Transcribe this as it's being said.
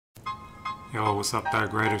Yo, what's up third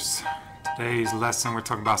graders? Today's lesson we're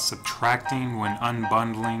talking about subtracting when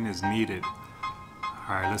unbundling is needed.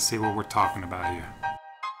 Alright, let's see what we're talking about here.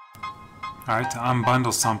 Alright, to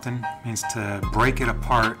unbundle something means to break it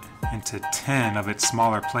apart into 10 of its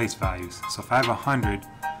smaller place values. So if I have 100,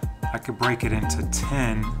 I could break it into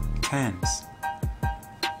 10 tens.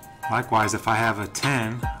 Likewise, if I have a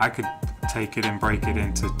 10, I could take it and break it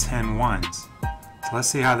into 10 ones. So let's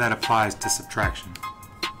see how that applies to subtraction.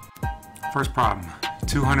 First problem,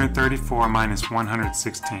 234 minus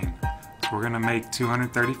 116. So we're going to make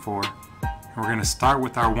 234, and we're going to start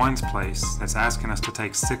with our ones place that's asking us to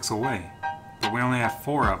take 6 away, but we only have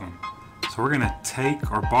 4 of them. So we're going to take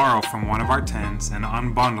or borrow from one of our 10s and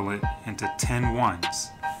unbundle it into 10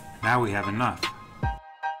 ones. Now we have enough.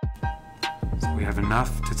 So we have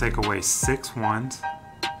enough to take away 6 ones.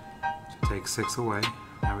 So take 6 away.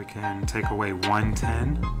 Now we can take away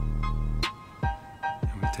 110.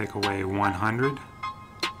 Take away 100,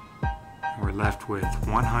 and we're left with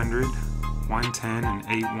 100, 110, and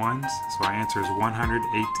 8 ones, so our answer is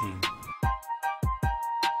 118.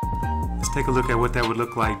 Let's take a look at what that would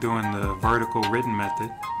look like doing the vertical written method.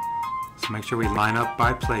 So make sure we line up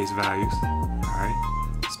by place values. Alright,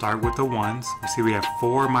 start with the ones. We see we have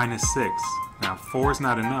 4 minus 6. Now 4 is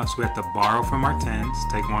not enough, so we have to borrow from our 10s,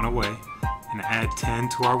 take 1 away, and add 10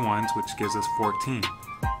 to our ones, which gives us 14.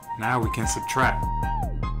 Now we can subtract.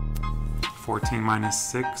 14 minus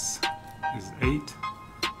 6 is 8,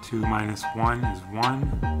 2 minus 1 is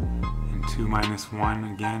 1, and 2 minus 1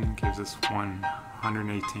 again gives us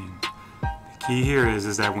 118. The key here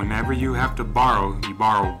is that whenever you have to borrow, you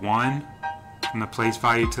borrow 1 from the place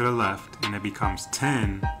value to the left, and it becomes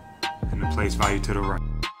 10 in the place value to the right.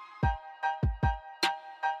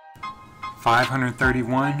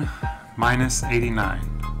 531 minus 89.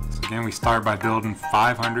 So again, we start by building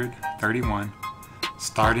 531.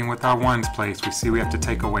 Starting with our ones place, we see we have to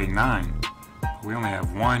take away 9, but we only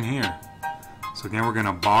have 1 here. So again, we're going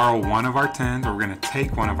to borrow one of our 10s, or we're going to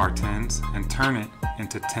take one of our 10s and turn it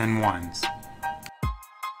into 10 ones.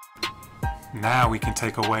 Now we can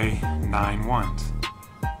take away 9 ones.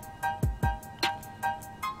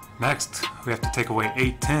 Next, we have to take away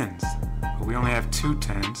 8 10s, but we only have 2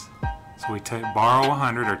 10s. So we borrow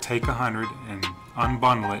 100 or take 100 and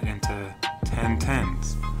unbundle it into 10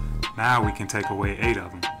 10s. Now we can take away 8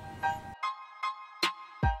 of them.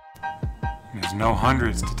 There's no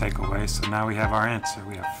hundreds to take away, so now we have our answer.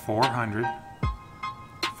 We have 400,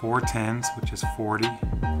 4 10s, which is 40,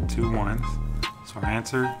 2 ones. So our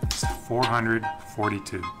answer is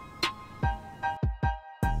 442. Alright,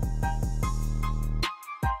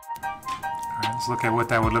 let's look at what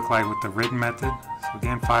that would look like with the written method. So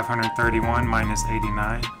again, 531 minus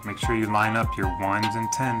 89. Make sure you line up your 1s and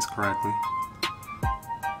 10s correctly.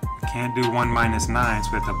 Can't do 1 minus 9,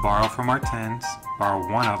 so we have to borrow from our 10s, borrow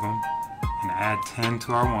 1 of them, and add 10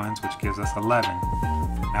 to our 1s, which gives us 11.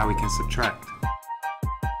 Now we can subtract.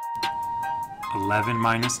 11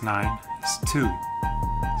 minus 9 is 2.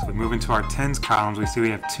 So we move into our 10s columns, we see we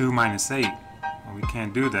have 2 minus 8. Well, we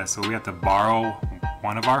can't do that, so we have to borrow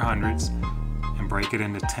one of our hundreds and break it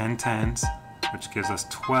into 10 10s, which gives us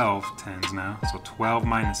 12 10s now. So 12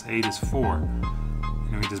 minus 8 is 4.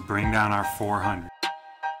 And we just bring down our 400.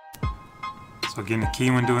 So again, the key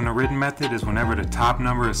when doing the written method is whenever the top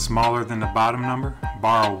number is smaller than the bottom number,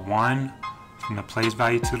 borrow 1 from the place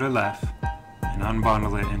value to the left and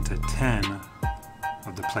unbundle it into 10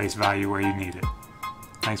 of the place value where you need it.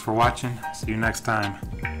 Thanks for watching. See you next time.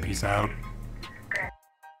 Peace out.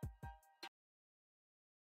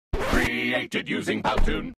 Created using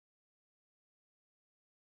Powtoon.